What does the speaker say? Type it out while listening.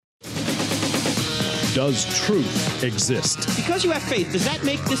Does truth exist? Because you have faith, does that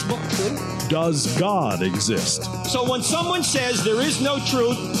make this book true? Does God exist? So when someone says there is no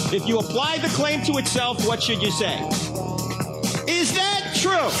truth, if you apply the claim to itself, what should you say? Is that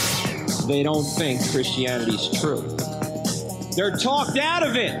true? They don't think Christianity's true. They're talked out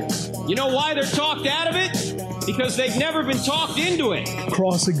of it. You know why they're talked out of it? Because they've never been talked into it.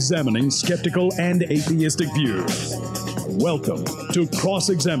 Cross-examining skeptical and atheistic views. Welcome to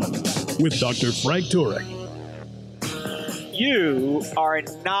Cross-Examine with Dr. Frank Turek. You are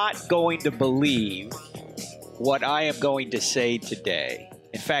not going to believe what I am going to say today.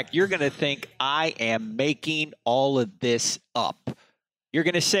 In fact, you're going to think I am making all of this up. You're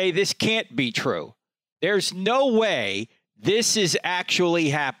going to say this can't be true. There's no way this is actually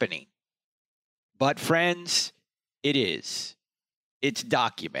happening. But friends, it is. It's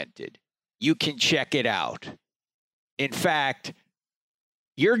documented. You can check it out. In fact,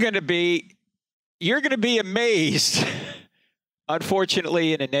 you're going to be amazed,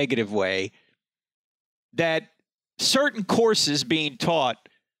 unfortunately in a negative way, that certain courses being taught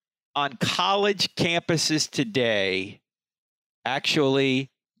on college campuses today actually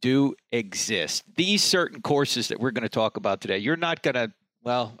do exist. These certain courses that we're going to talk about today, you're not going to,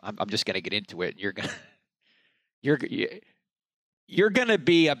 well, I'm just going to get into it. You're going to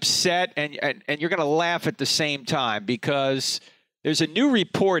be upset and you're going to laugh at the same time, because there's a new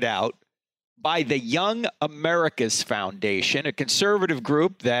report out by the Young America's Foundation, a conservative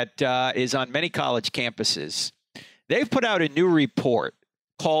group that is on many college campuses. They've put out a new report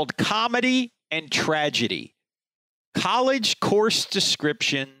called Comedy and Tragedy: College Course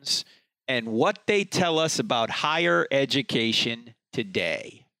Descriptions and What They Tell Us About Higher Education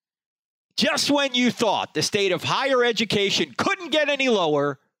Today. Just when you thought the state of higher education couldn't get any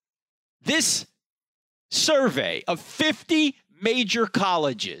lower, this survey of 50 major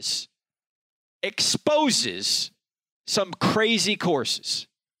colleges exposes some crazy courses.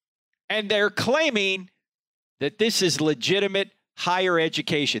 And they're claiming that this is legitimate higher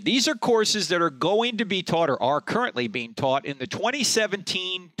education. These are courses that are going to be taught or are currently being taught in the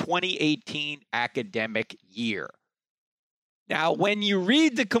 2017-2018 academic year. Now, when you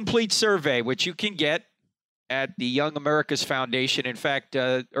read the complete survey, which you can get at the Young America's Foundation, in fact,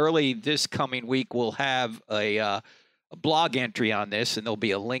 early this coming week, we'll have a blog entry on this, and there'll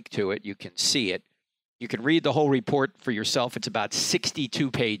be a link to it. You can see it. You can read the whole report for yourself. It's about 62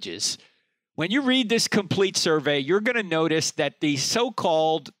 pages. When you read this complete survey, you're going to notice that the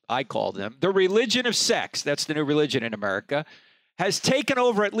so-called, I call them, the religion of sex, that's the new religion in America, has taken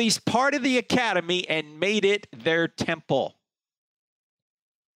over at least part of the academy and made it their temple.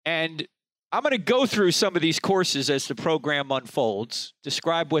 And I'm going to go through some of these courses as the program unfolds,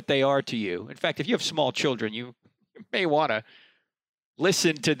 describe what they are to you. In fact, if you have small children, you may want to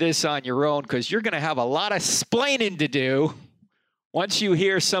listen to this on your own, because you're going to have a lot of splaining to do once you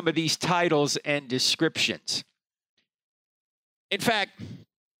hear some of these titles and descriptions. In fact,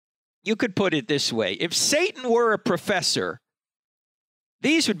 you could put it this way. If Satan were a professor,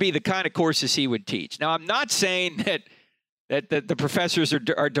 these would be the kind of courses he would teach. Now, I'm not saying that the professors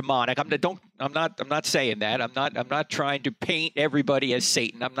are demonic. I'm not saying that. I'm not trying to paint everybody as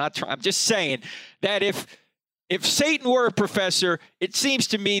Satan. I'm just saying that if Satan were a professor, it seems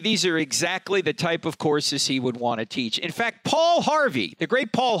to me these are exactly the type of courses he would want to teach. In fact, Paul Harvey, the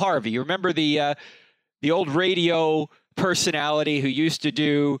great Paul Harvey, you remember the old radio personality who used to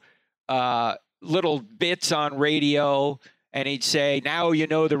do little bits on radio, and he'd say, now you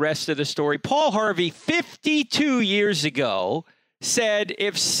know the rest of the story. Paul Harvey, 52 years ago, said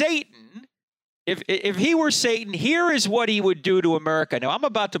if he were Satan, here is what he would do to America. Now, I'm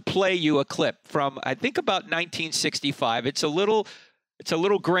about to play you a clip from, I think, about 1965. It's a little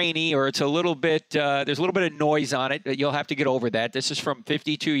grainy, or it's a little bit, there's a little bit of noise on it. You'll have to get over that. This is from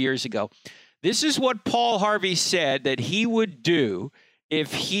 52 years ago. This is what Paul Harvey said that he would do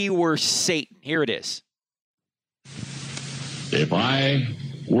if he were Satan. Here it is. If I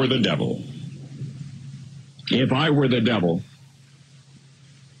were the devil, if I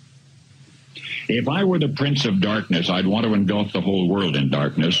were the prince of darkness, I'd want to engulf the whole world in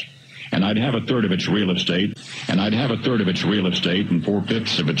darkness, and I'd have a third of its real estate, and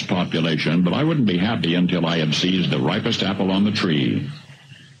 4/5 of its population, but I wouldn't be happy until I had seized the ripest apple on the tree,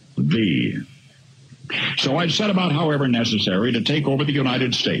 thee. So I'd set about, however necessary, to take over the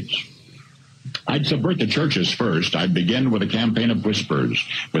United States. I'd subvert the churches first. I'd begin with a campaign of whispers.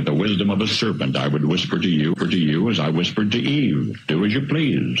 With the wisdom of a serpent, I would whisper to you as I whispered to Eve. Do as you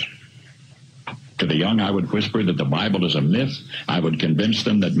please. To the young, I would whisper that the Bible is a myth. I would convince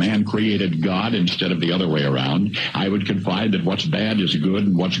them that man created God instead of the other way around. I would confide that what's bad is good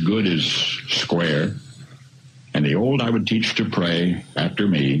and what's good is square. And the old I would teach to pray after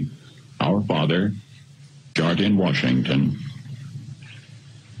me, Our Father, which art in Washington.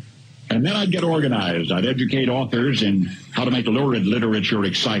 And then I'd get organized. I'd educate authors in how to make lurid literature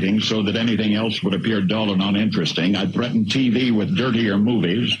exciting so that anything else would appear dull and uninteresting. I'd threaten TV with dirtier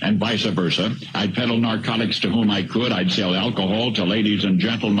movies and vice versa. I'd peddle narcotics to whom I could. I'd sell alcohol to ladies and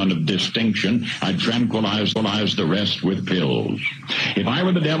gentlemen of distinction. I'd tranquilize the rest with pills. If I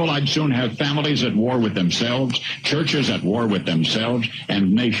were the devil, I'd soon have families at war with themselves, churches at war with themselves,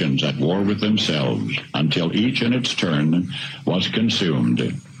 and nations at war with themselves, until each in its turn was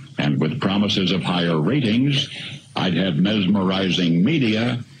consumed. And with promises of higher ratings, I'd have mesmerizing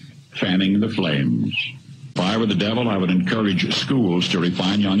media fanning the flames. If I were the devil, I would encourage schools to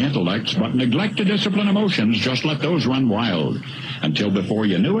refine young intellects, but neglect to discipline emotions. Just let those run wild. Until before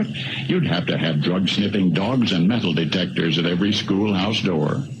you knew it, you'd have to have drug-sniffing dogs and metal detectors at every schoolhouse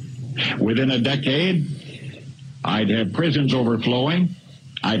door. Within a decade, I'd have prisons overflowing.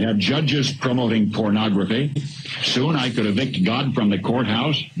 I'd have judges promoting pornography. Soon I could evict God from the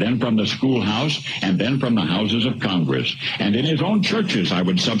courthouse, then from the schoolhouse, and then from the houses of Congress. And in his own churches, I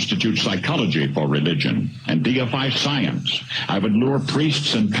would substitute psychology for religion and deify science. I would lure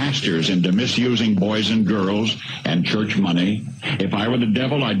priests and pastors into misusing boys and girls and church money. If I were the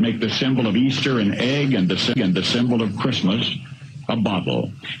devil, I'd make the symbol of Easter an egg and the symbol of Christmas a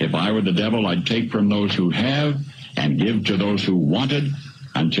bottle. If I were the devil, I'd take from those who have and give to those who wanted,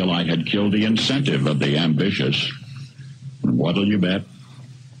 until I had killed the incentive of the ambitious. And what'll you bet?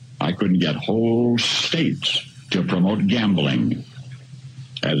 I couldn't get whole states to promote gambling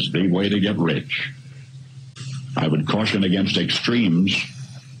as the way to get rich. I would caution against extremes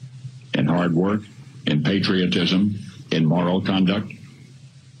in hard work, in patriotism, in moral conduct.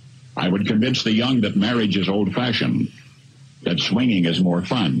 I would convince the young that marriage is old-fashioned, that swinging is more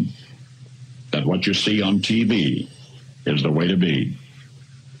fun, that what you see on TV is the way to be.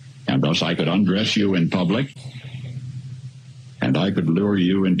 And thus I could undress you in public, and I could lure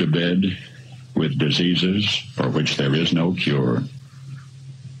you into bed with diseases for which there is no cure.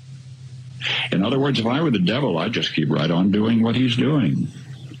 In other words, if I were the devil, I'd just keep right on doing what he's doing.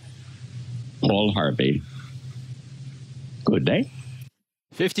 Paul Harvey. Good day.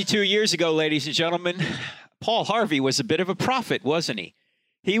 52 years ago, ladies and gentlemen, Paul Harvey was a bit of a prophet, wasn't he?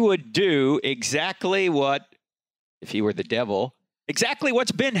 He would do exactly what, if he were the devil, exactly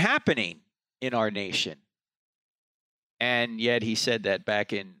what's been happening in our nation. And yet he said that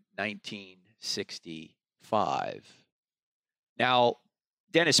back in 1965. Now,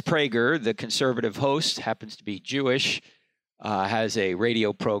 Dennis Prager, the conservative host, happens to be Jewish, has a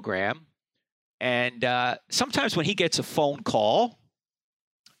radio program. And sometimes when he gets a phone call,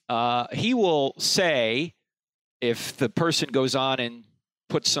 he will say, if the person goes on and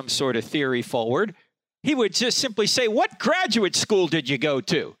puts some sort of theory forward, he would just simply say, "What graduate school did you go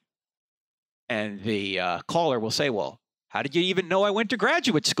to?" And the caller will say, "Well, how did you even know I went to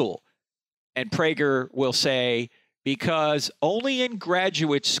graduate school?" And Prager will say, "Because only in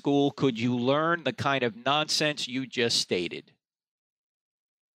graduate school could you learn the kind of nonsense you just stated."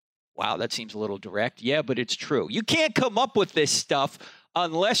 Wow, that seems a little direct. Yeah, but it's true. You can't come up with this stuff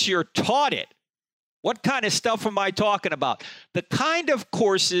unless you're taught it. What kind of stuff am I talking about? The kind of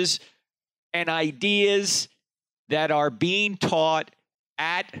courses and ideas that are being taught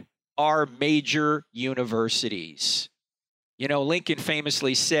at our major universities. You know, Lincoln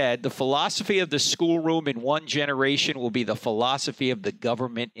famously said, "The philosophy of the schoolroom in one generation will be the philosophy of the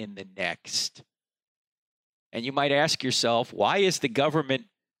government in the next." And you might ask yourself, why is the government,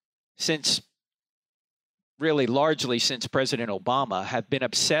 largely since President Obama, have been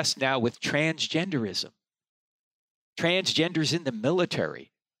obsessed now with transgenderism? Transgenders in the military.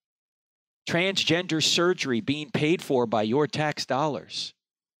 Transgender surgery being paid for by your tax dollars.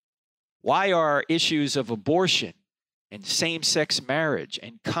 Why are issues of abortion and same-sex marriage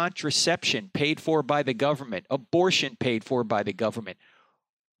and contraception paid for by the government, abortion paid for by the government?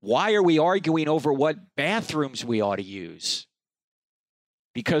 Why are we arguing over what bathrooms we ought to use?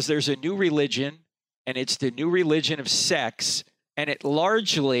 Because there's a new religion, and it's the new religion of sex, and it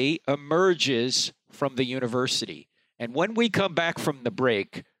largely emerges from the university. And when we come back from the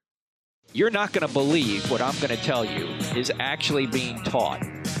break, you're not going to believe what I'm going to tell you is actually being taught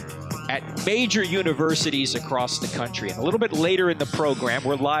at major universities across the country. And a little bit later in the program,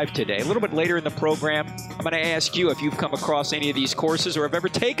 we're live today, a little bit later in the program, I'm going to ask you if you've come across any of these courses or have ever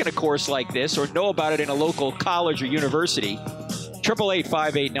taken a course like this or know about it in a local college or university.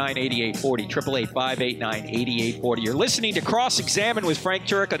 888-589-8840. 888-589-8840. You're listening to Cross-Examine with Frank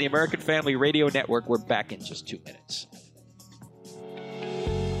Turek on the American Family Radio Network. We're back in just 2 minutes.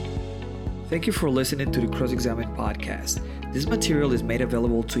 Thank you for listening to the Cross-Examine podcast. This material is made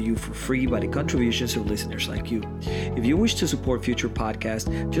available to you for free by the contributions of listeners like you. If you wish to support future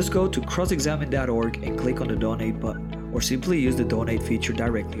podcasts, just go to crossexamine.org and click on the donate button, or simply use the donate feature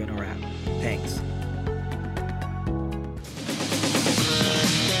directly on our app. Thanks.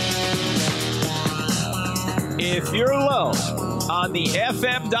 If you're low on the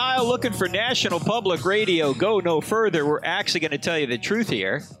FM dial looking for National Public Radio, go no further. We're actually going to tell you the truth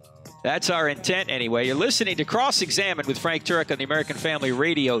here. That's our intent anyway. You're listening to Cross-Examine with Frank Turek on the American Family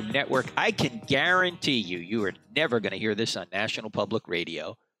Radio Network. I can guarantee you are never going to hear this on National Public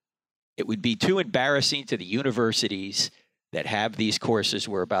Radio. It would be too embarrassing to the universities that have these courses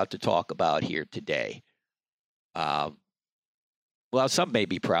we're about to talk about here today. Well, some may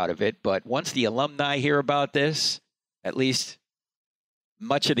be proud of it, but once the alumni hear about this, at least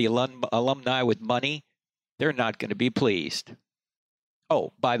much of the alumni with money, they're not going to be pleased.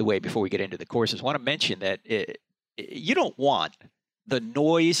 Oh, by the way, before we get into the courses, I want to mention that you don't want the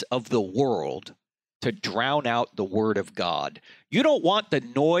noise of the world to drown out the Word of God. You don't want the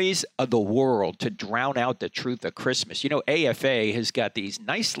noise of the world to drown out the truth of Christmas. You know, AFA has got these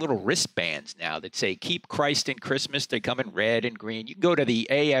nice little wristbands now that say, keep Christ in Christmas. They come in red and green. You can go to the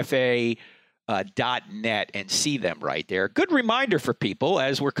AFA.net and see them right there. Good reminder for people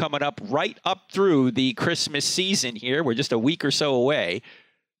as we're coming up right up through the Christmas season here. We're just a week or so away.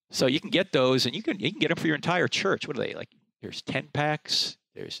 So you can get those, and you can get them for your entire church. What are they like? There's 10 packs.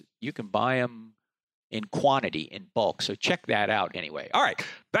 You can buy them in quantity, in bulk. So check that out anyway. All right,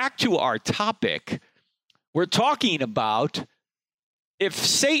 back to our topic. We're talking about if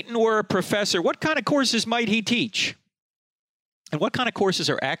Satan were a professor, what kind of courses might he teach? And what kind of courses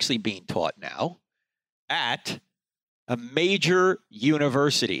are actually being taught now at major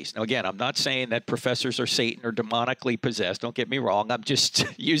universities? Now, again, I'm not saying that professors are Satan or demonically possessed. Don't get me wrong. I'm just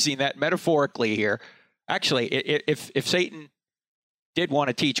using that metaphorically here. Actually, if Satan did want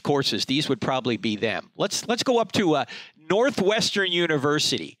to teach courses, these would probably be them. Let's go up to Northwestern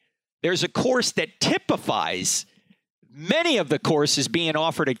University. There's a course that typifies many of the courses being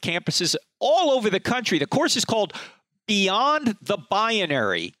offered at campuses all over the country. The course is called Beyond the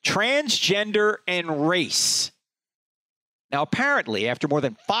Binary, Transgender and Race. Now, apparently, after more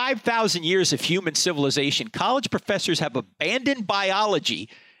than 5,000 years of human civilization, college professors have abandoned biology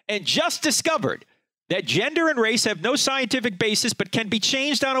and just discovered that gender and race have no scientific basis but can be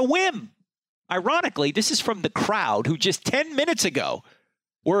changed on a whim. Ironically, this is from the crowd who just 10 minutes ago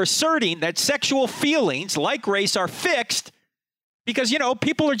were asserting that sexual feelings like race are fixed because,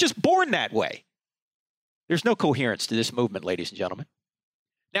 people are just born that way. There's no coherence to this movement, ladies and gentlemen.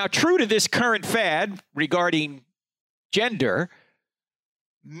 Now, true to this current fad regarding gender,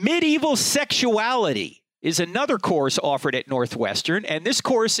 medieval sexuality is another course offered at Northwestern, and this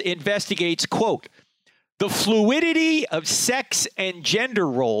course investigates, quote, the fluidity of sex and gender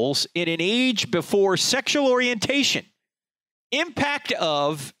roles in an age before sexual orientation, impact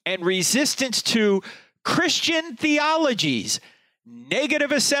of and resistance to Christian theologies,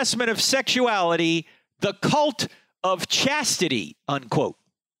 negative assessment of sexuality, the cult of chastity, unquote.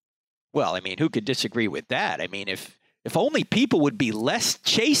 Well, who could disagree with that? If only people would be less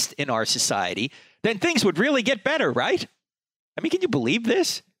chaste in our society, then things would really get better, right? Can you believe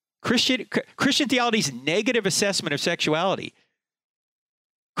this? Christian theology's negative assessment of sexuality.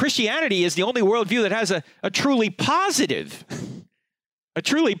 Christianity is the only worldview that has a truly positive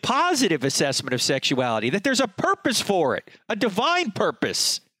assessment of sexuality, that there's a purpose for it, a divine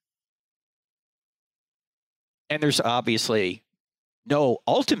purpose. And there's obviously no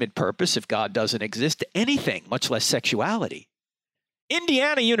ultimate purpose if God doesn't exist to anything, much less sexuality.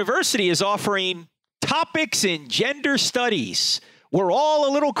 Indiana University is offering topics in gender studies. We're all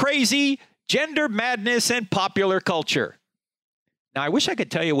a little crazy, gender madness, and popular culture. Now, I wish I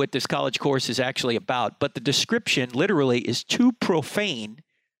could tell you what this college course is actually about, but the description literally is too profane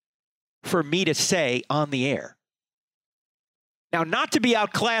for me to say on the air. Now, not to be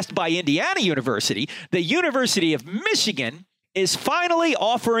outclassed by Indiana University, the University of Michigan is finally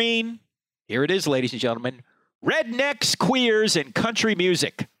offering, here it is, ladies and gentlemen, rednecks, queers, and country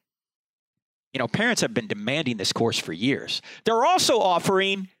music. Parents have been demanding this course for years. They're also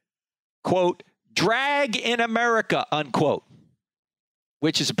offering, quote, drag in America, unquote,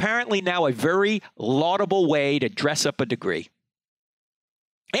 which is apparently now a very laudable way to dress up a degree.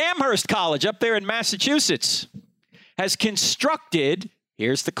 Amherst College up there in Massachusetts has constructed,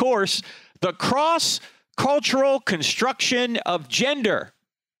 here's the course, the Cross cultural construction of gender.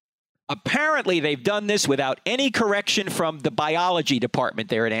 Apparently, they've done this without any correction from the biology department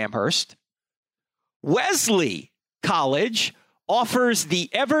there at Amherst. Wesley College offers the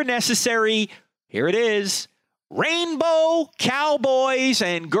ever necessary, here it is, rainbow cowboys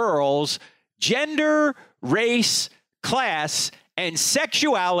and girls, gender, race, class, and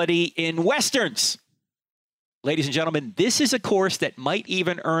sexuality in Westerns. Ladies and gentlemen, this is a course that might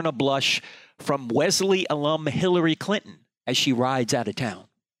even earn a blush from Wesley alum Hillary Clinton as she rides out of town.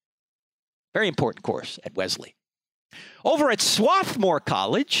 Very important course at Wesley. Over at Swarthmore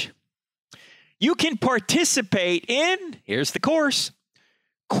College, you can participate in, here's the course,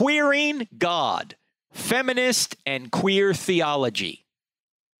 Queering God, Feminist and Queer Theology.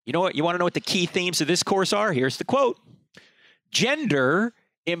 You know what? You want to know what the key themes of this course are? Here's the quote. Gender,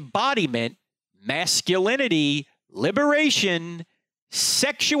 embodiment, masculinity, liberation,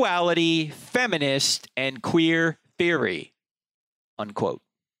 sexuality, feminist, and queer theory, unquote.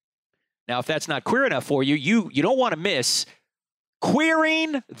 Now, if that's not queer enough for you, you don't want to miss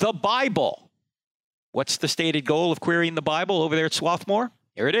Queering the Bible. What's the stated goal of Queering the Bible over there at Swarthmore?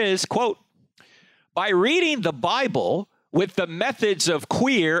 Here it is, quote, by reading the Bible with the methods of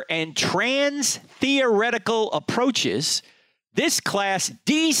queer and trans theoretical approaches, this class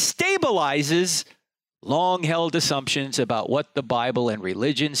destabilizes long-held assumptions about what the Bible and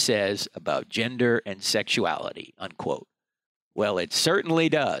religion says about gender and sexuality, unquote. Well, it certainly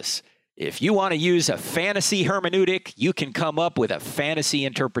does. If you want to use a fantasy hermeneutic, you can come up with a fantasy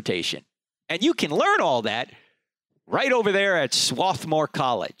interpretation. And you can learn all that right over there at Swarthmore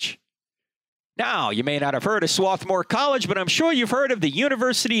College. Now, you may not have heard of Swarthmore College, but I'm sure you've heard of the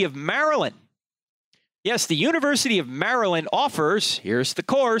University of Maryland. Yes, the University of Maryland offers, here's the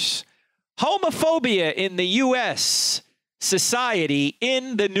course, Homophobia in the U.S. Society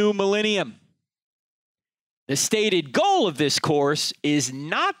in the New Millennium. The stated goal of this course is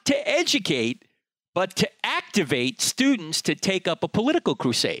not to educate, but to activate students to take up a political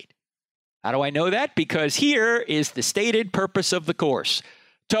crusade. How do I know that? Because here is the stated purpose of the course: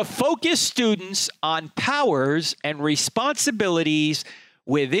 to focus students on powers and responsibilities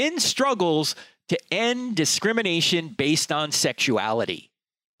within struggles to end discrimination based on sexuality,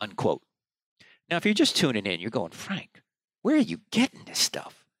 unquote. Now, if you're just tuning in, you're going, Frank, where are you getting this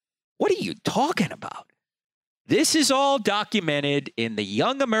stuff? What are you talking about? This is all documented in the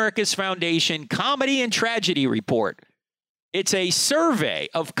Young America's Foundation Comedy and Tragedy Report. It's a survey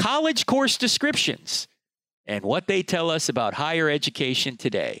of college course descriptions and what they tell us about higher education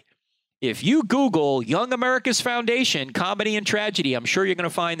today. If you Google Young America's Foundation Comedy and Tragedy, I'm sure you're going to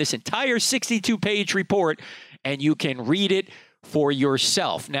find this entire 62-page report, and you can read it for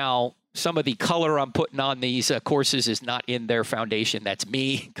yourself. Now, some of the color I'm putting on these courses is not in their foundation. That's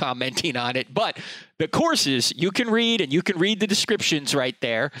me commenting on it. But the courses you can read, and you can read the descriptions right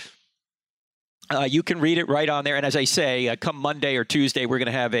there. You can read it right on there. And as I say, come Monday or Tuesday, we're going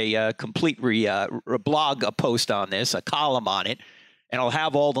to have a complete blog post on this, a column on it. And I'll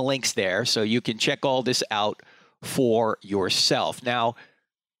have all the links there so you can check all this out for yourself. Now,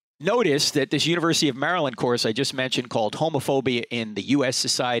 notice that this University of Maryland course I just mentioned, called Homophobia in the U.S.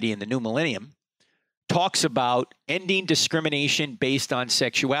 Society in the New Millennium, talks about ending discrimination based on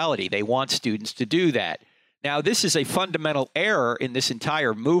sexuality. They want students to do that. Now, this is a fundamental error in this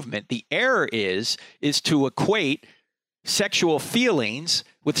entire movement. The error is to equate sexual feelings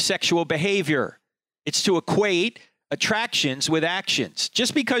with sexual behavior. It's to equate attractions with actions.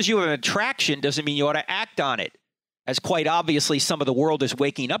 Just because you have an attraction doesn't mean you ought to act on it, as quite obviously some of the world is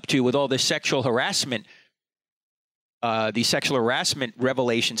waking up to with all this sexual harassment, these sexual harassment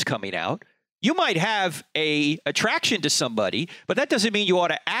revelations coming out. You might have an attraction to somebody, but that doesn't mean you ought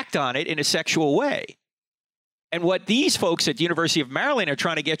to act on it in a sexual way. And what these folks at the University of Maryland are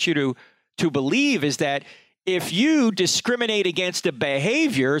trying to get you to believe is that if you discriminate against a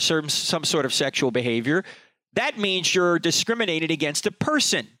behavior, some sort of sexual behavior, that means you're discriminating against a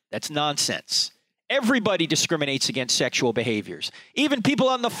person. That's nonsense. Everybody discriminates against sexual behaviors. Even people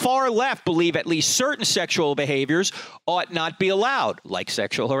on the far left believe at least certain sexual behaviors ought not be allowed, like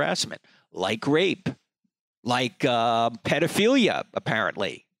sexual harassment, like rape, like pedophilia,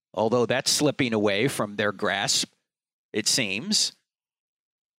 apparently. Although that's slipping away from their grasp, it seems.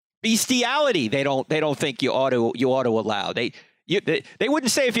 Bestiality, they don't think you ought to allow. They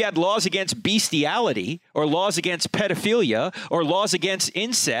wouldn't say if you had laws against bestiality or laws against pedophilia or laws against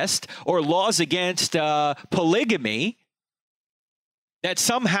incest or laws against polygamy, that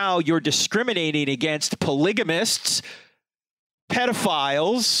somehow you're discriminating against polygamists,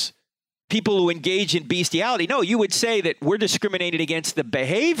 pedophiles, people who engage in bestiality. No, you would say that we're discriminating against the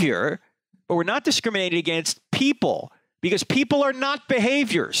behavior, but we're not discriminating against people because people are not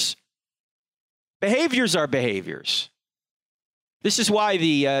behaviors. Behaviors are behaviors. This is why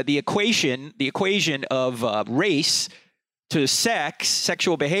the equation of race to sex,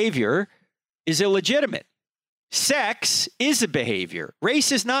 sexual behavior, is illegitimate. Sex is a behavior.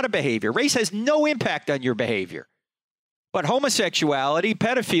 Race is not a behavior. Race has no impact on your behavior. But homosexuality,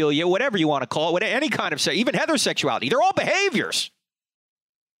 pedophilia, whatever you want to call it, any kind of sex, even heterosexuality, they're all behaviors.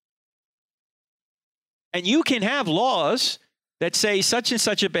 And you can have laws that say such and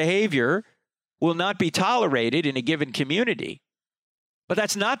such a behavior will not be tolerated in a given community. But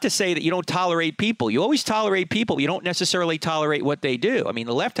that's not to say that you don't tolerate people. You always tolerate people. You don't necessarily tolerate what they do. I mean,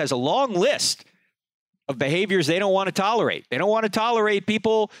 the left has a long list of behaviors they don't want to tolerate. They don't want to tolerate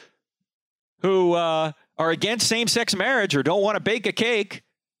people who are against same-sex marriage or don't want to bake a cake.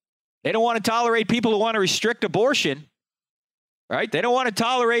 They don't want to tolerate people who want to restrict abortion, right? They don't want to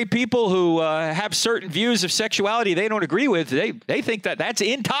tolerate people who have certain views of sexuality they don't agree with. They think that that's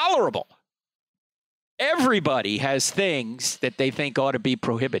intolerable. Everybody has things that they think ought to be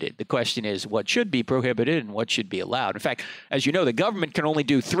prohibited. The question is, what should be prohibited and what should be allowed? In fact, as you know, the government can only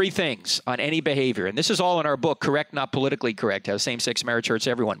do 3 things on any behavior. And this is all in our book, Correct, Not Politically Correct, How Same-Sex Marriage Hurts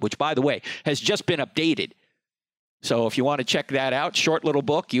Everyone, which, by the way, has just been updated. So if you want to check that out, short little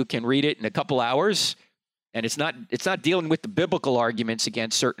book, you can read it in a couple hours. And it's not dealing with the biblical arguments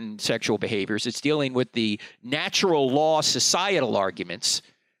against certain sexual behaviors. It's dealing with the natural law societal arguments.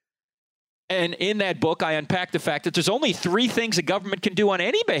 And in that book, I unpack the fact that there's only 3 things a government can do on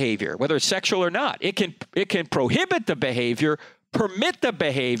any behavior, whether it's sexual or not. It can prohibit the behavior, permit the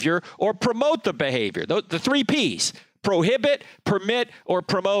behavior, or promote the behavior. The 3 Ps: prohibit, permit, or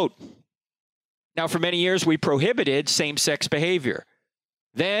promote. Now, for many years, we prohibited same-sex behavior.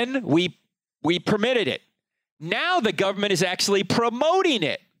 Then we permitted it. Now the government is actually promoting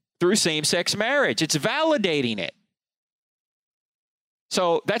it through same-sex marriage. It's validating it.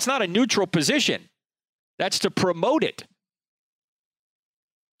 So that's not a neutral position. That's to promote it.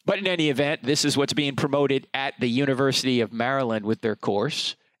 But in any event, this is what's being promoted at the University of Maryland with their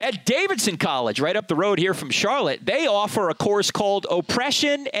course. At Davidson College, right up the road here from Charlotte, they offer a course called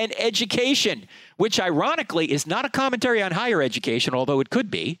Oppression and Education, which ironically is not a commentary on higher education, although it could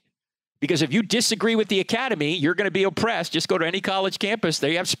be. Because if you disagree with the academy, you're going to be oppressed. Just go to any college campus.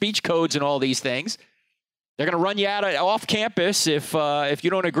 They have speech codes and all these things. They're going to run you off campus if you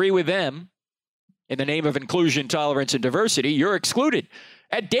don't agree with them. In the name of inclusion, tolerance, and diversity, you're excluded.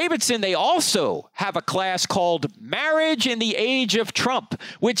 At Davidson, they also have a class called Marriage in the Age of Trump,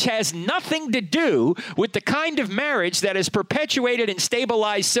 which has nothing to do with the kind of marriage that has perpetuated and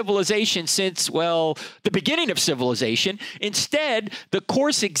stabilized civilization since, well, the beginning of civilization. Instead, the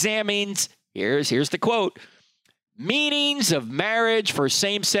course examines, here's the quote, meanings of marriage for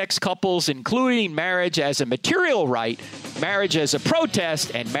same-sex couples, including marriage as a material right, marriage as a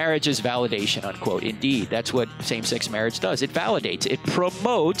protest, and marriage as validation, unquote. Indeed, that's what same-sex marriage does. It validates. It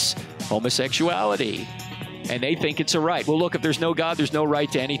promotes homosexuality. And they think it's a right. Well, look, if there's no God, there's no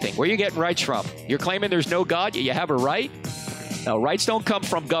right to anything. Where are you getting rights from? You're claiming there's no God, yet you have a right? No, rights don't come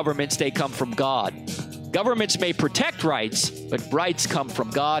from governments. They come from God. Governments may protect rights, but rights come from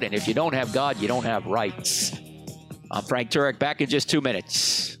God. And if you don't have God, you don't have rights. I'm Frank Turek, back in just 2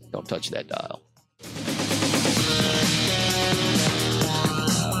 minutes. Don't touch that dial.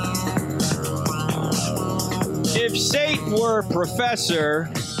 If Satan were a professor,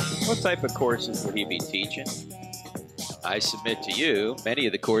 what type of courses would he be teaching? I submit to you many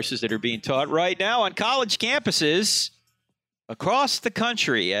of the courses that are being taught right now on college campuses across the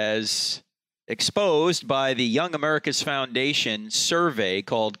country, as exposed by the Young America's Foundation survey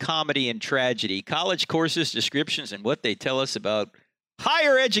called Comedy and Tragedy, college courses, descriptions, and what they tell us about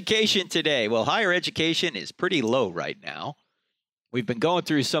higher education today. Well, higher education is pretty low right now. We've been going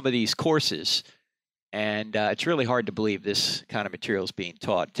through some of these courses, and it's really hard to believe this kind of material is being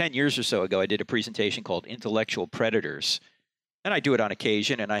taught. 10 years or so ago, I did a presentation called Intellectual Predators, and I do it on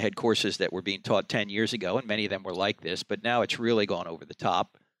occasion, and I had courses that were being taught 10 years ago, and many of them were like this, but now it's really gone over the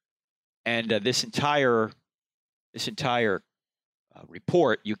top. And this entire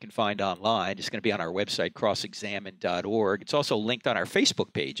report you can find online. It's going to be on our website, crossexamine.org. It's also linked on our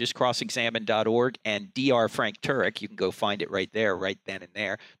Facebook pages, crossexamine.org and Dr. Frank Turek. You can go find it right there, right then and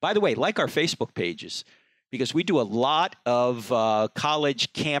there. By the way, like our Facebook pages, because we do a lot of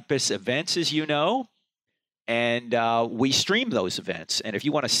college campus events, as you know, and we stream those events. And if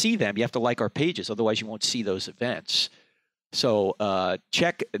you want to see them, you have to like our pages. Otherwise, you won't see those events. So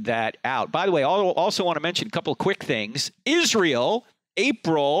check that out. By the way, I also want to mention a couple of quick things. Israel,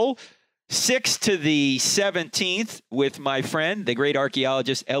 April 6th to the 17th with my friend, the great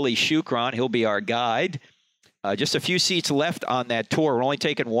archaeologist Eli Shukron. He'll be our guide. Just a few seats left on that tour. We're only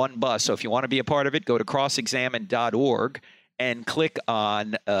taking one bus. So if you want to be a part of it, go to crossexamine.org and click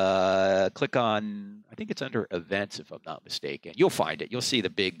on, I think it's under events, if I'm not mistaken. You'll find it. You'll see the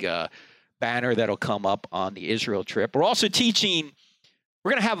big banner that'll come up on the Israel trip. We're also teaching,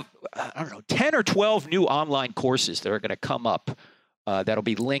 we're going to have, 10 or 12 new online courses that are going to come up. That'll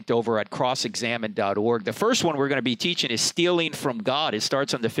be linked over at crossexamine.org. The first one we're going to be teaching is Stealing from God. It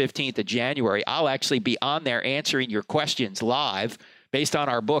starts on the 15th of January. I'll actually be on there answering your questions live based on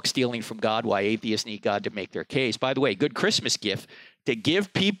our book, Stealing from God, Why Atheists Need God to Make Their Case. By the way, good Christmas gift to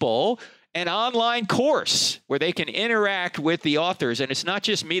give people an online course where they can interact with the authors. And it's not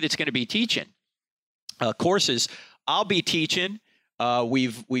just me that's going to be teaching courses. I'll be teaching.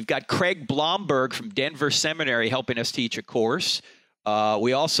 We've got Craig Blomberg from Denver Seminary helping us teach a course.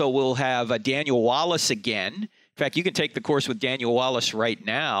 We also will have Daniel Wallace again. In fact, you can take the course with Daniel Wallace right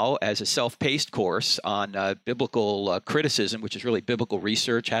now as a self-paced course on biblical criticism, which is really biblical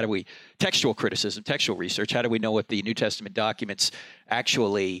research. Textual criticism, textual research. How do we know what the New Testament documents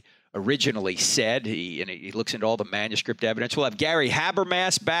actually originally said? He looks into all the manuscript evidence. We'll have Gary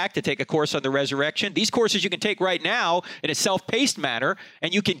Habermas back to take a course on the resurrection. These courses you can take right now in a self-paced manner,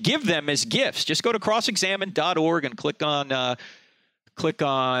 and you can give them as gifts. Just go to crossexamine.org and click on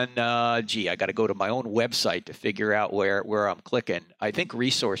I got to go to my own website to figure out where I'm clicking. I think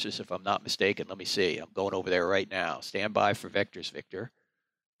resources, if I'm not mistaken. Let me see. I'm going over there right now. Stand by for vectors, Victor.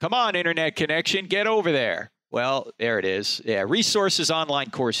 Come on, internet connection. Get over there. Well, there it is. Yeah, resources, online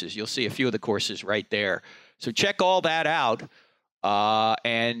courses. You'll see a few of the courses right there. So check all that out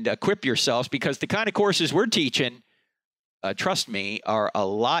and equip yourselves, because the kind of courses we're teaching, trust me, are a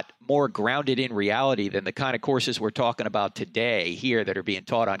lot more grounded in reality than the kind of courses we're talking about today here that are being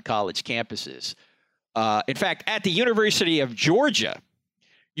taught on college campuses. In fact, at the University of Georgia,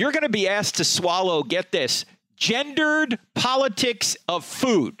 you're going to be asked to swallow, get this, gendered politics of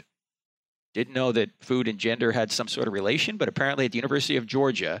food. Didn't know that food and gender had some sort of relation, but apparently at the University of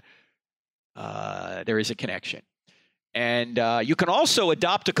Georgia, there is a connection. And you can also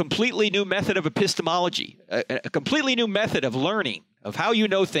adopt a completely new method of epistemology, a completely new method of learning, of how you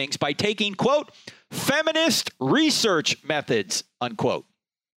know things, by taking, quote, feminist research methods, unquote.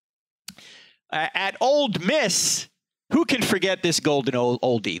 At Old Miss, who can forget this golden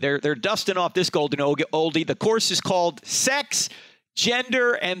oldie? They're dusting off this golden oldie. The course is called Sex,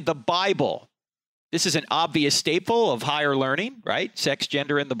 Gender, and the Bible. This is an obvious staple of higher learning, right? Sex,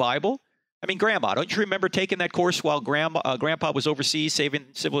 gender, and the Bible. I mean, Grandma, don't you remember taking that course while Grandpa was overseas saving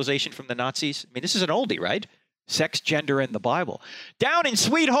civilization from the Nazis? I mean, this is an oldie, right? Sex, Gender, and the Bible. Down in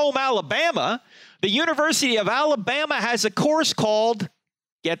Sweet Home, Alabama, the University of Alabama has a course called,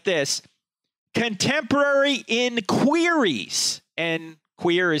 get this, Contemporary Inquiries. And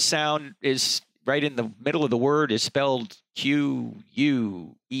queer is right in the middle of the word, is spelled Q-U-E-E-R.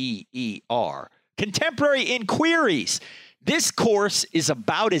 Contemporary Inquiries. This course is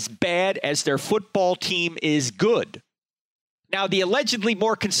about as bad as their football team is good. Now, the allegedly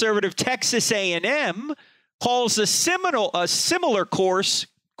more conservative Texas A&M calls a similar course,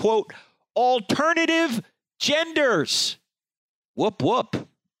 quote, Alternative Genders. Whoop, whoop.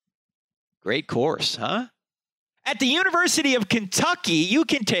 Great course, huh? At the University of Kentucky, you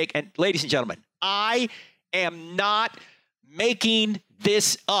can take, and ladies and gentlemen, I am not making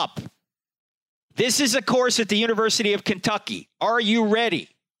this up. This is a course at the University of Kentucky. Are you ready?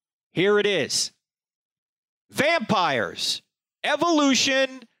 Here it is. Vampires,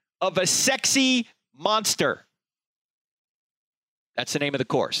 Evolution of a Sexy Monster. That's the name of the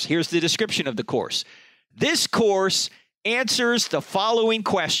course. Here's the description of the course. This course answers the following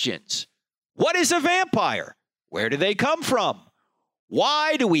questions. What is a vampire? Where do they come from?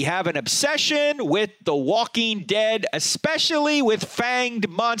 Why do we have an obsession with The Walking Dead, especially with fanged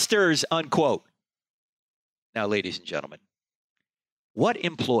monsters, unquote? Now, ladies and gentlemen, what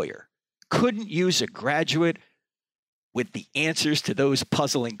employer couldn't use a graduate with the answers to those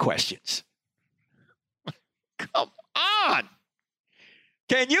puzzling questions? Come on.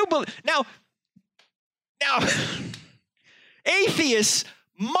 Can you believe? Now, atheists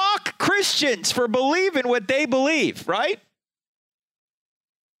mock Christians for believing what they believe, right?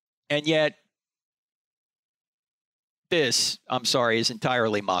 And yet, this, I'm sorry, is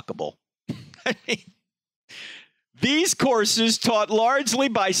entirely mockable. I mean, these courses taught largely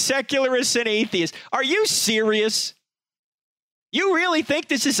by secularists and atheists. Are you serious? You really think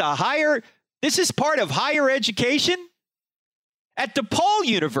this is part of higher education? At DePaul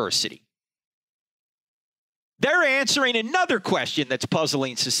University, They're answering another question that's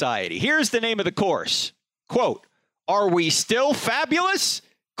puzzling society. Here's the name of the course. Quote, "Are we still fabulous?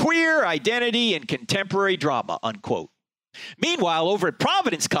 Queer identity and contemporary drama," unquote. Meanwhile, over at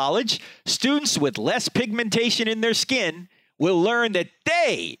Providence College, students with less pigmentation in their skin will learn that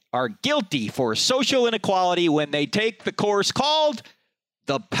they are guilty for social inequality when they take the course called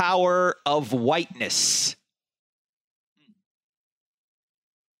The Power of Whiteness.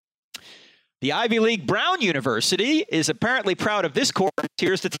 The Ivy League Brown University is apparently proud of this course.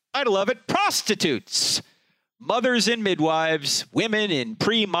 Here's the title of it: Prostitutes, Mothers and Midwives, Women in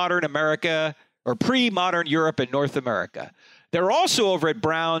Pre-Modern America, or Pre-Modern Europe and North America. They're also over at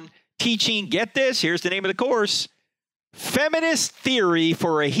Brown teaching, get this, here's the name of the course, Feminist Theory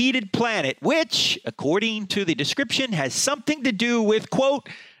for a Heated Planet, which, according to the description, has something to do with, quote,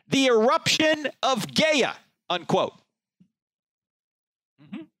 the eruption of Gaia, unquote.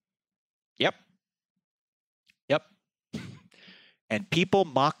 Mm-hmm. Yep. And people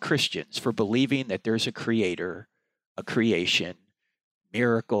mock Christians for believing that there's a creator, a creation,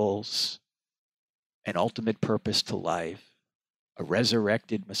 miracles, an ultimate purpose to life, a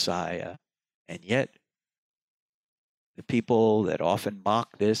resurrected Messiah. And yet, the people that often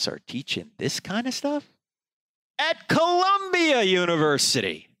mock this are teaching this kind of stuff at Columbia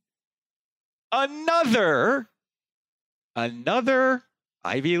University. Another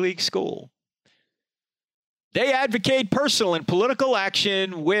Ivy League school. They advocate personal and political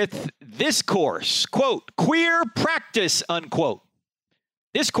action with this course, quote, queer practice, unquote.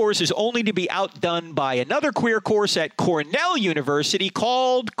 This course is only to be outdone by another queer course at Cornell University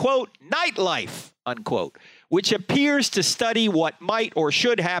called, quote, nightlife, unquote, which appears to study what might or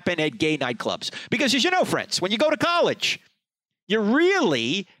should happen at gay nightclubs. Because as you know, friends, when you go to college, you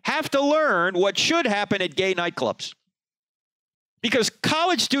really have to learn what should happen at gay nightclubs. Because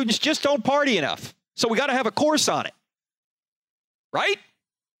college students just don't party enough. So we got to have a course on it. Right?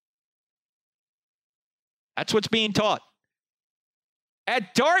 That's what's being taught.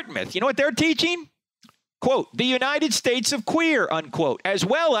 At Dartmouth, you know what they're teaching? Quote, the United States of Queer, unquote, as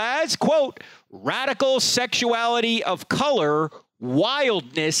well as, quote, radical sexuality of color,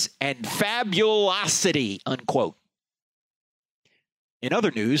 wildness, and fabulosity, unquote. In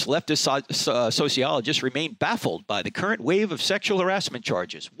other news, leftist sociologists remain baffled by the current wave of sexual harassment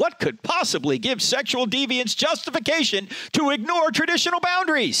charges. What could possibly give sexual deviance justification to ignore traditional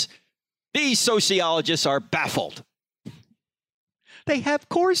boundaries? These sociologists are baffled. They have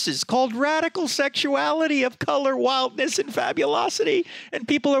courses called Radical Sexuality of Color, Wildness, and Fabulosity, and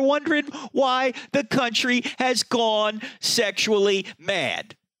people are wondering why the country has gone sexually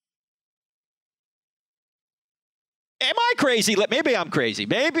mad. Am I crazy? Maybe I'm crazy.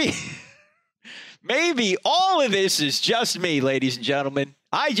 Maybe all of this is just me, ladies and gentlemen.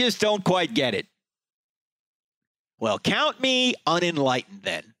 I just don't quite get it. Well, count me unenlightened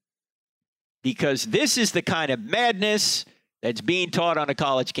then, because this is the kind of madness that's being taught on a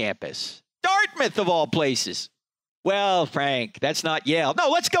college campus. Dartmouth, of all places. Well, Frank, that's not Yale. No,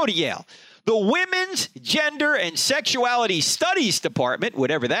 let's go to Yale. The Women's Gender and Sexuality Studies Department,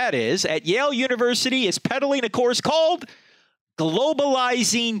 whatever that is, at Yale University is peddling a course called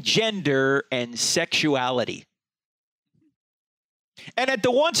Globalizing Gender and Sexuality. And at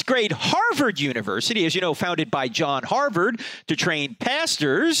the once great Harvard University, as you know, founded by John Harvard to train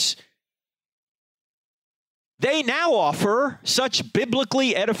pastors, they now offer such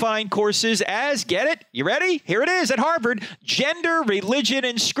biblically edifying courses as, get it? You ready? Here it is at Harvard, Gender, Religion,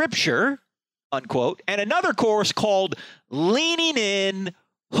 and Scripture, unquote, and another course called Leaning In,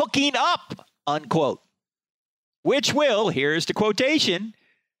 Hooking Up, unquote, which will, here's the quotation,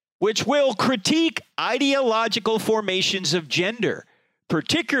 which will critique ideological formations of gender,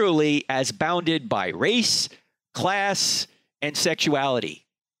 particularly as bounded by race, class, and sexuality,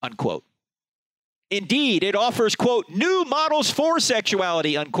 unquote. Indeed, it offers, quote, new models for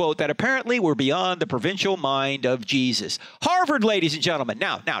sexuality, unquote, that apparently were beyond the provincial mind of Jesus. Harvard, ladies and gentlemen.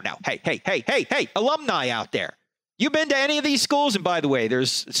 Now, hey, alumni out there. You been to any of these schools? And by the way,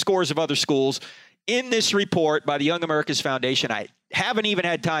 there's scores of other schools in this report by the Young America's Foundation I haven't even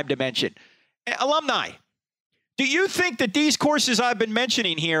had time to mention. Alumni, do you think that these courses I've been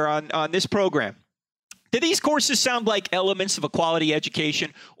mentioning here on this program, do these courses sound like elements of a quality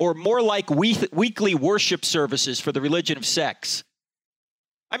education or more like weekly worship services for the religion of sex?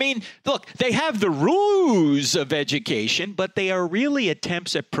 I mean, look, they have the rules of education, but they are really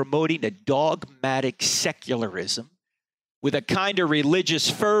attempts at promoting a dogmatic secularism with a kind of religious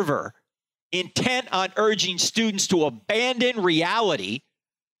fervor intent on urging students to abandon reality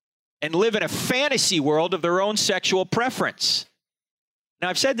and live in a fantasy world of their own sexual preference. Now,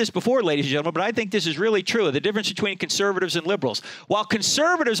 I've said this before, ladies and gentlemen, but I think this is really true. The difference between conservatives and liberals. While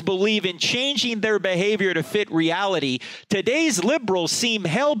conservatives believe in changing their behavior to fit reality, today's liberals seem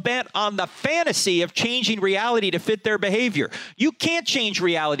hell-bent on the fantasy of changing reality to fit their behavior. You can't change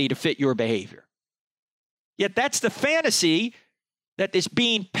reality to fit your behavior. Yet that's the fantasy that is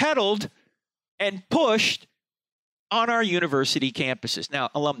being peddled and pushed on our university campuses.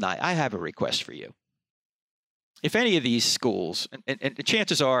 Now, alumni, I have a request for you. If any of these schools, and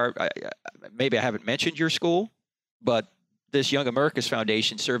chances are, maybe I haven't mentioned your school, but this Young America's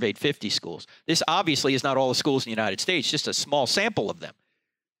Foundation surveyed 50 schools. This obviously is not all the schools in the United States, just a small sample of them.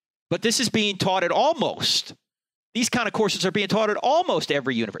 But this is being taught at almost, these kind of courses are being taught at almost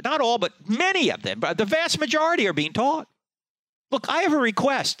every university. Not all, but many of them. But the vast majority are being taught. Look, I have a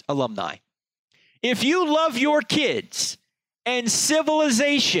request, alumni. If you love your kids and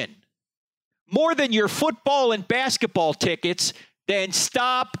civilization more than your football and basketball tickets, then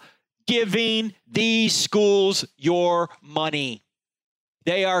stop giving these schools your money.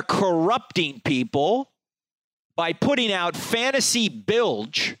 They are corrupting people by putting out fantasy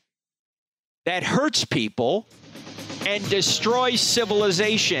bilge that hurts people and destroys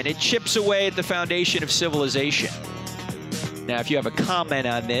civilization. It chips away at the foundation of civilization. Now, if you have a comment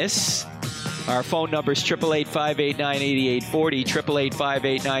on this, our phone number is 888-589-8840,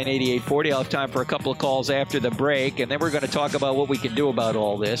 888-589-8840. I'll have time for a couple of calls after the break, and then we're going to talk about what we can do about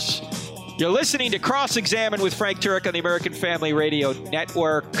all this. You're listening to Cross-Examine with Frank Turek on the American Family Radio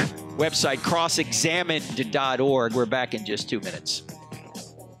Network. Website, crossexamined.org. We're back in just 2 minutes.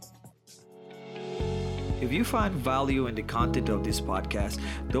 If you find value in the content of this podcast,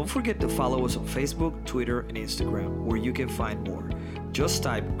 don't forget to follow us on Facebook, Twitter, and Instagram, where you can find more. Just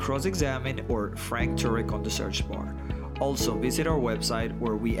type Cross-Examine or Frank Turek on the search bar. Also, visit our website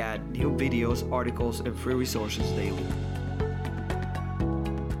where we add new videos, articles, and free resources daily.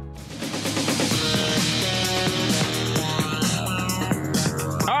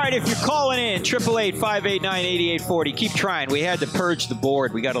 All right, if you're calling in, 888-589-8840, keep trying. We had to purge the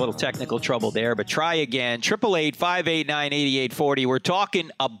board. We got a little technical trouble there, but try again. 888-589-8840. We're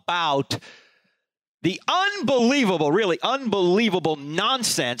talking about the unbelievable, really unbelievable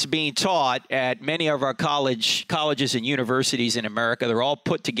nonsense being taught at many of our colleges and universities in America. They're all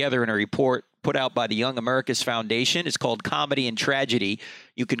put together in a report put out by the Young America's Foundation. It's called Comedy and Tragedy.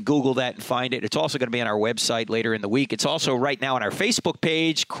 You can Google that and find it. It's also going to be on our website later in the week. It's also right now on our Facebook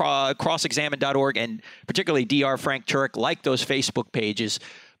page, crossexamine.org, and particularly Dr. Frank Turek, like those Facebook pages.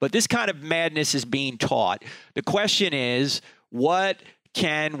 But this kind of madness is being taught. The question is, what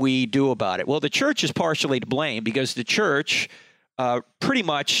can we do about it? Well, the church is partially to blame because the church pretty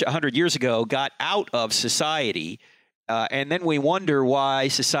much 100 years ago got out of society. And then we wonder why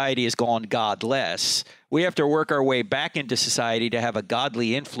society has gone godless. We have to work our way back into society to have a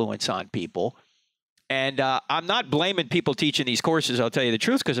godly influence on people. And I'm not blaming people teaching these courses, I'll tell you the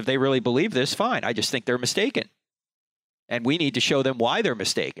truth, because if they really believe this, fine. I just think they're mistaken. And we need to show them why they're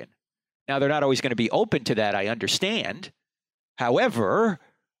mistaken. Now, they're not always going to be open to that, I understand. However,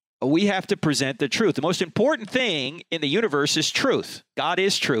 we have to present the truth. The most important thing in the universe is truth. God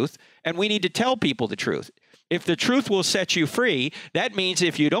is truth, and we need to tell people the truth. If the truth will set you free, that means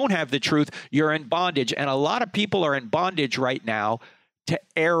if you don't have the truth, you're in bondage. And a lot of people are in bondage right now to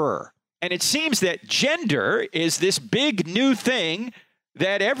error. And it seems that gender is this big new thing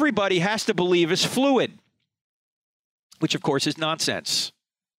that everybody has to believe is fluid, which of course is nonsense.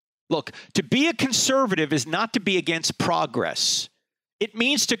 Look, to be a conservative is not to be against progress. It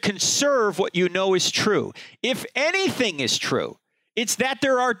means to conserve what you know is true. If anything is true, it's that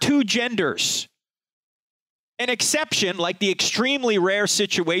there are two genders. An exception, like the extremely rare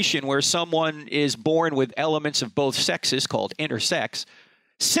situation where someone is born with elements of both sexes called intersex,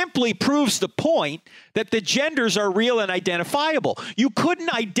 simply proves the point that the genders are real and identifiable. You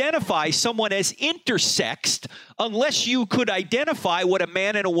couldn't identify someone as intersexed unless you could identify what a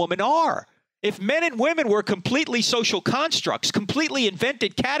man and a woman are. If men and women were completely social constructs, completely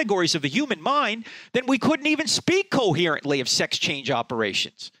invented categories of the human mind, then we couldn't even speak coherently of sex change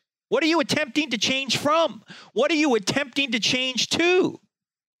operations. What are you attempting to change from? What are you attempting to change to?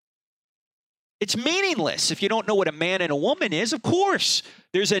 It's meaningless if you don't know what a man and a woman is. Of course,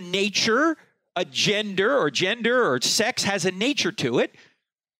 there's a nature, a gender or sex has a nature to it.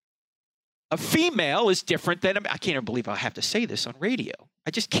 A female is different than I can't even believe I have to say this on radio.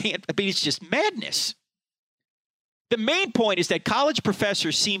 I just can't. I mean, it's just madness. The main point is that college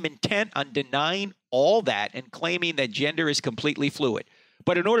professors seem intent on denying all that and claiming that gender is completely fluid.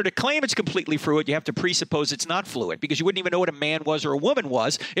 But in order to claim it's completely fluid, you have to presuppose it's not fluid because you wouldn't even know what a man was or a woman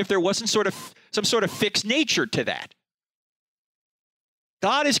was if there wasn't some sort of fixed nature to that.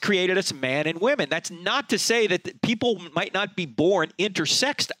 God has created us man and women. That's not to say that people might not be born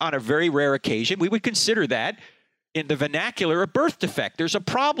intersexed on a very rare occasion. We would consider that in the vernacular a birth defect. There's a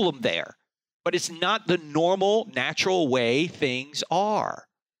problem there, but it's not the normal, natural way things are.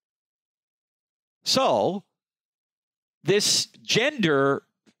 So this gender,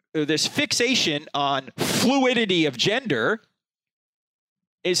 this fixation on fluidity of gender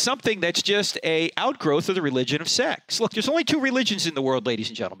is something that's just a outgrowth of the religion of sex. Look, there's only two religions in the world, ladies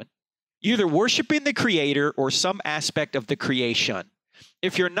and gentlemen. You're either worshiping the Creator or some aspect of the creation.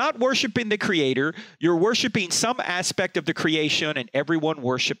 If you're not worshiping the Creator, you're worshiping some aspect of the creation, and everyone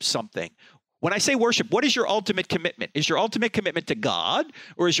worships something. When I say worship, what is your ultimate commitment? Is your ultimate commitment to God,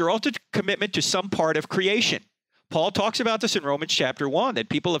 or is your ultimate commitment to some part of creation? Paul talks about this in Romans chapter 1, that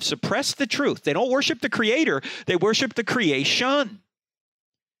people have suppressed the truth. They don't worship the Creator, they worship the creation.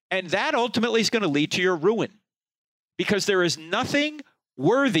 And that ultimately is going to lead to your ruin, because there is nothing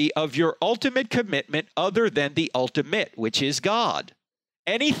worthy of your ultimate commitment other than the ultimate, which is God.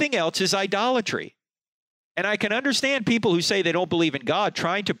 Anything else is idolatry. And I can understand people who say they don't believe in God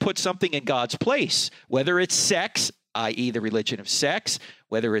trying to put something in God's place, whether it's sex, i.e. the religion of sex,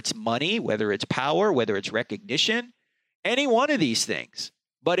 whether it's money, whether it's power, whether it's recognition, any one of these things.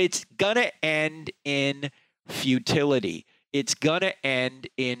 But it's going to end in futility. It's going to end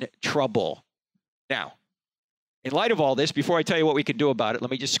in trouble. Now, in light of all this, before I tell you what we can do about it, let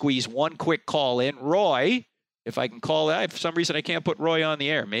me just squeeze one quick call in. Roy, if I can call that. For some reason, I can't put Roy on the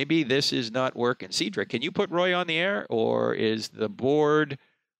air. Maybe this is not working. Cedric, can you put Roy on the air, or is the board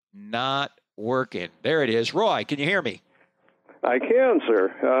not working? There it is. Roy, can you hear me? I can,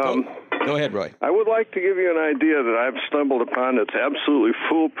 sir. Go ahead, Roy. I would like to give you an idea that I've stumbled upon that's absolutely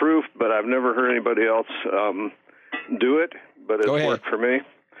foolproof, but I've never heard anybody else do it, but it's worked for me.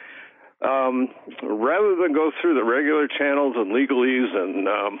 Rather than go through the regular channels and legalese and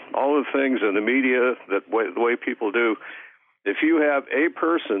all the things in the media the way people do, if you have a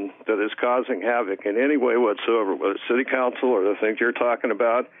person that is causing havoc in any way whatsoever, whether it's city council or the things you're talking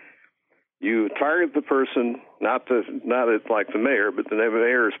about, you target the person, not like the mayor, but the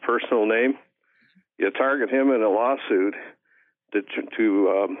mayor's personal name. You target him in a lawsuit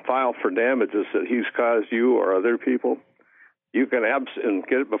to file for damages that he's caused you or other people. You can and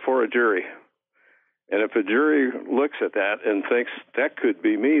get it before a jury. And if a jury looks at that and thinks that could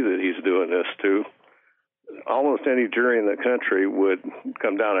be me that he's doing this to, almost any jury in the country would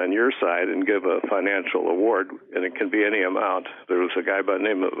come down on your side and give a financial award, and it can be any amount. There was a guy by the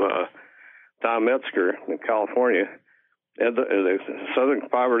name of Tom Metzger in California, and the Southern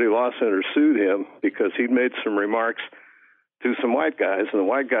Poverty Law Center sued him because he'd made some remarks to some white guys, and the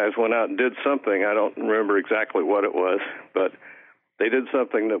white guys went out and did something. I don't remember exactly what it was, but they did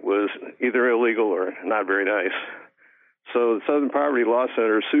something that was either illegal or not very nice. So the Southern Poverty Law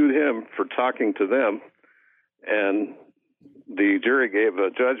Center sued him for talking to them, and the jury gave a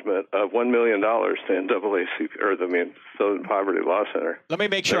judgment of $1 million to NAACP, or Southern Poverty Law Center. Let me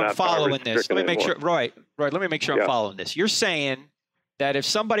make sure I'm following this. Let me make sure, Roy, let me make sure I'm following this. You're saying that if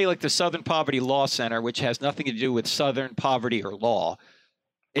somebody like the Southern Poverty Law Center, which has nothing to do with Southern poverty or law,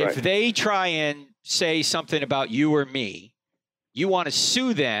 if they try and say something about you or me, you want to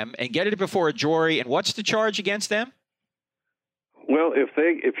sue them and get it before a jury, and what's the charge against them? Well,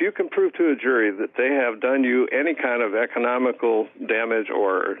 if you can prove to a jury that they have done you any kind of economical damage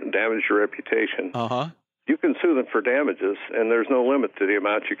or damaged your reputation, you can sue them for damages, and there's no limit to the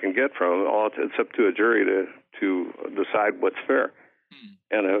amount you can get from them. It's up to a jury to decide what's fair.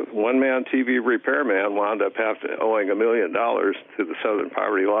 And a one-man TV repairman wound up owing $1 million to the Southern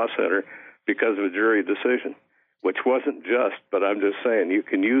Poverty Law Center because of a jury decision, which wasn't just, but I'm just saying you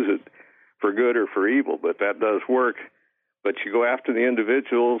can use it for good or for evil, but that does work. But you go after the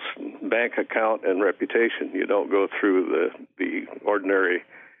individual's bank account and reputation. You don't go through the ordinary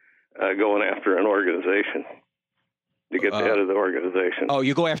going after an organization to get the head of the organization. Oh,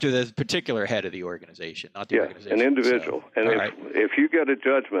 you go after the particular head of the organization, not the organization. An individual. So, and if you get a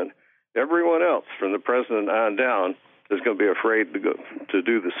judgment, everyone else from the president on down is going to be afraid to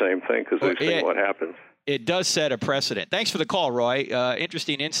do the same thing because they've seen what happens. It does set a precedent. Thanks for the call, Roy.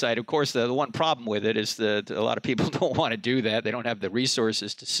 Interesting insight. Of course, the one problem with it is that a lot of people don't want to do that. They don't have the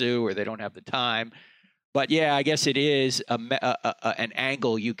resources to sue, or they don't have the time. But yeah, I guess it is an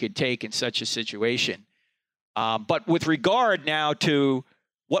angle you could take in such a situation. But with regard now to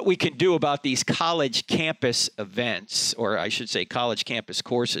what we can do about these college campus events, or I should say college campus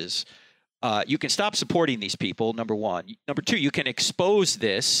courses, You can stop supporting these people, number one. Number two, you can expose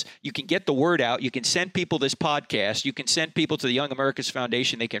this. You can get the word out. You can send people this podcast. You can send people to the Young America's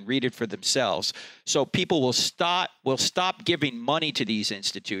Foundation. They can read it for themselves. So people will stop giving money to these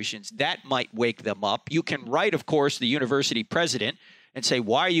institutions. That might wake them up. You can write, of course, the university president and say,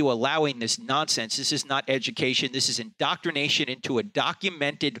 why are you allowing this nonsense? This is not education. This is indoctrination into a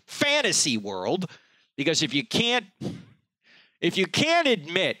documented fantasy world. Because if you can't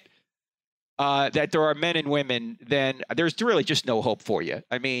admit that there are men and women, then there's really just no hope for you.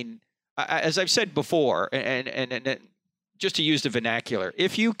 I mean, as I've said before, and just to use the vernacular,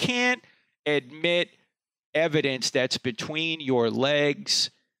 if you can't admit evidence that's between your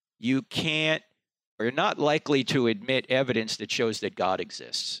legs, you can't, or you're not likely to admit evidence that shows that God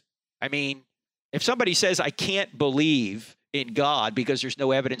exists. I mean, if somebody says, I can't believe in God because there's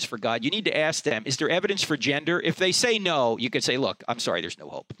no evidence for God, you need to ask them, is there evidence for gender? If they say no, you could say, look, I'm sorry, there's no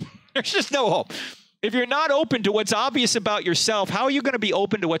hope. There's just no hope. If you're not open to what's obvious about yourself, how are you going to be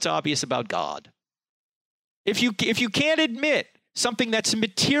open to what's obvious about God? If you can't admit something that's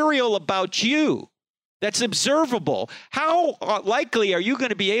material about you, that's observable, how likely are you going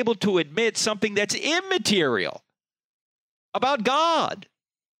to be able to admit something that's immaterial about God?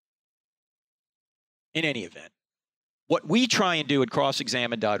 In any event, what we try and do at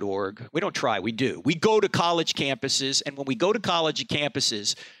crossexamine.org, we don't try, we do. We go to college campuses, and when we go to college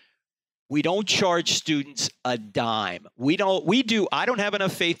campuses, we don't charge students a dime. I don't have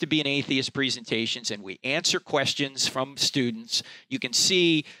enough faith to be an atheist presentations, and we answer questions from students. You can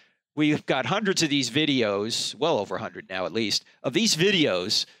see we've got hundreds of these videos, well over 100 now at least, of these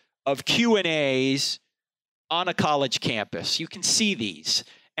videos of Q&As on a college campus. You can see these.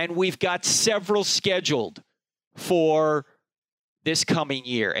 And we've got several scheduled for this coming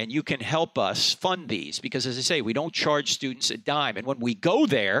year, and you can help us fund these because, as I say, we don't charge students a dime. And when we go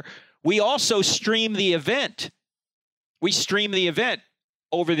there, we also stream the event. We stream the event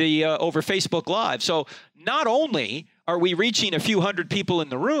over Facebook Live. So not only are we reaching a few hundred people in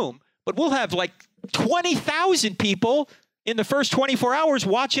the room, but we'll have like 20,000 people in the first 24 hours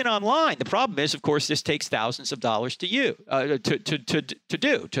watching online. The problem is, of course, this takes thousands of dollars to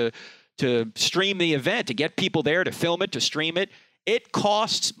stream the event, to get people there, to film it, to stream it. It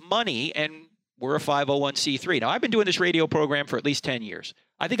costs money, and we're a 501c3. Now, I've been doing this radio program for at least 10 years.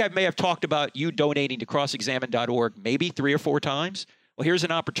 I think I may have talked about you donating to crossexamine.org maybe 3 or 4 times. Well, here's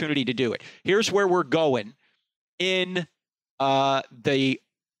an opportunity to do it. Here's where we're going in the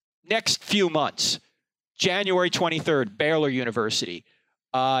next few months. January 23rd, Baylor University.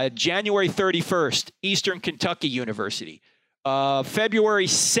 January 31st, Eastern Kentucky University. February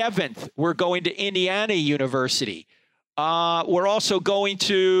 7th, we're going to Indiana University. We're also going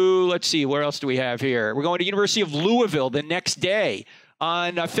to, let's see, where else do we have here? We're going to University of Louisville the next day.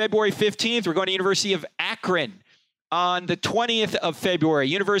 On February 15th, we're going to University of Akron. On the 20th of February,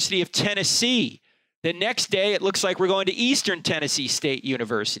 University of Tennessee. The next day, it looks like we're going to Eastern Tennessee State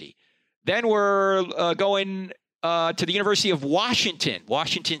University. Then we're going to the University of Washington,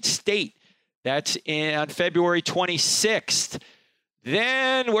 Washington State. That's on February 26th.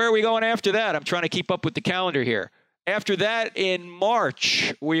 Then where are we going after that? I'm trying to keep up with the calendar here. After that, in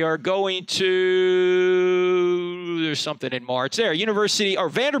March, we are going to, there's something in March there,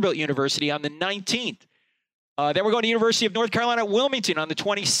 Vanderbilt University on the 19th. Then we're going to University of North Carolina at Wilmington on the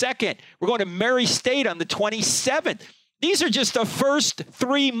 22nd. We're going to Murray State on the 27th. These are just the first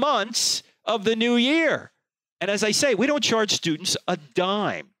 3 months of the new year. And as I say, we don't charge students a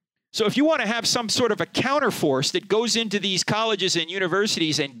dime. So if you want to have some sort of a counterforce that goes into these colleges and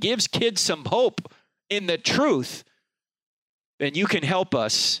universities and gives kids some hope in the truth, then you can help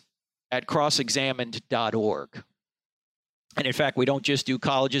us at crossexamined.org. And in fact, we don't just do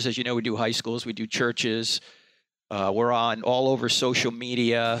colleges. As you know, we do high schools, we do churches. We're on all over social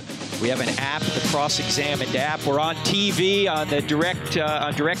media. We have an app, the Cross-Examined app. We're on TV on the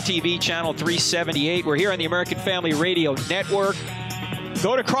DirecTV channel 378. We're here on the American Family Radio Network.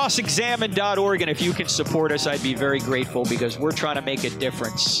 Go to crossexamined.org, and if you can support us, I'd be very grateful because we're trying to make a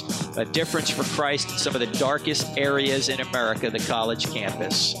difference for Christ in some of the darkest areas in America, the college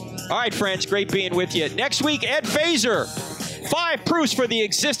campus. All right, friends, great being with you. Next week, Ed Feser, 5 proofs for the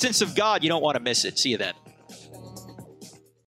existence of God. You don't want to miss it. See you then.